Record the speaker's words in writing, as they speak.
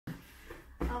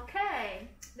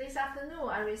afternoon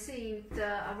I received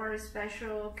a very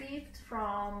special gift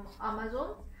from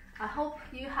Amazon. I hope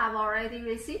you have already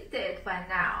received it by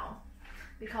now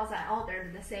because I ordered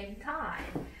at the same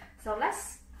time. So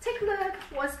let's take a look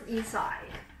what's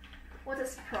inside. What a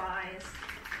surprise.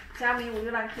 Jiamin, would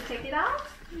you like to take it out?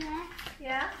 Yeah.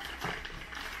 Yeah?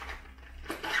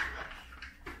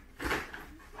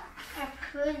 A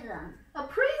prism. A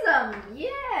prism,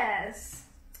 yes!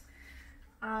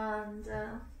 And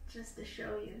just to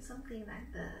show you something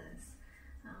like this,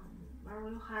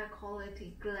 very high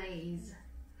quality glaze.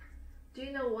 Do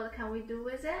you know what can we do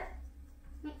with it?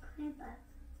 Make rainbow.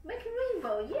 Make a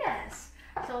rainbow, yes.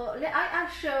 So I'll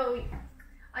show you.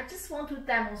 I just want to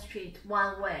demonstrate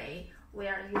one way we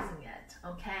are using it,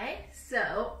 okay?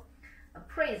 So, a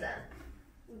prism.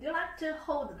 Would you like to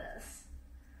hold this?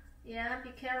 Yeah, be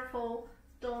careful.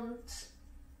 Don't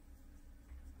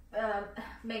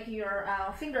make your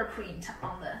fingerprint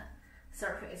on the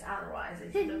surface, otherwise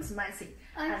it looks messy.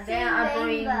 And then I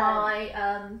bring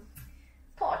my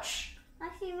torch. I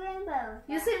see rainbow.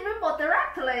 You see rainbow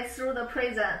directly through the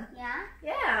prism. Yeah?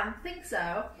 Yeah, I think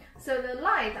so. So the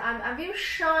light, I will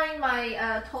shine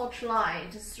my torch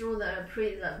light through the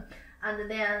prism, and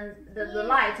then the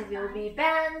light will be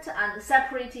bent and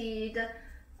separated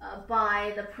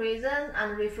by the prism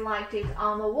and reflected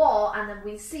on the wall, and then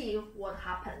we see what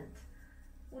happened.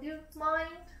 Would you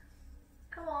mind?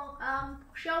 Come on,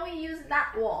 shall we use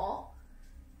that wall?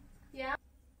 Yeah.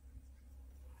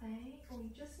 Okay, we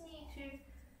just need to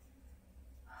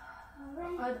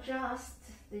adjust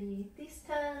the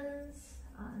distance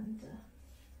and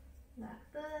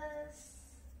like this.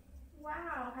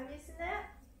 Wow, have you seen that?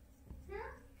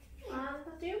 Yeah.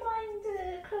 Do you mind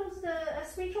close the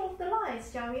switch off the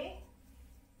lights, Jiamin?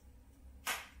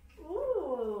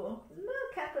 Ooh,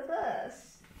 look at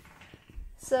this.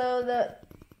 So the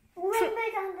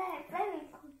Rainbow down there, very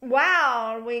cool.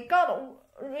 wow, we got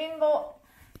a rainbow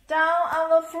down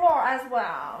on the floor as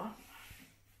well.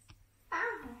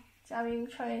 Ah. Jiamin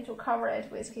trying to cover it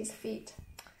with his feet.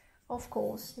 Of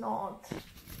course not.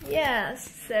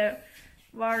 Yes, so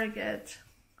very good.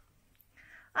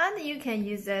 And you can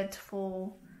use it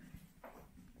for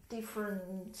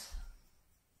different.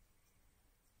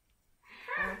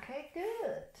 Okay,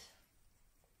 good.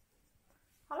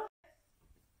 Hello.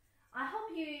 I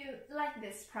hope you like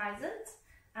this present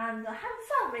and have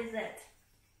fun with it.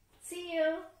 See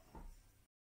you.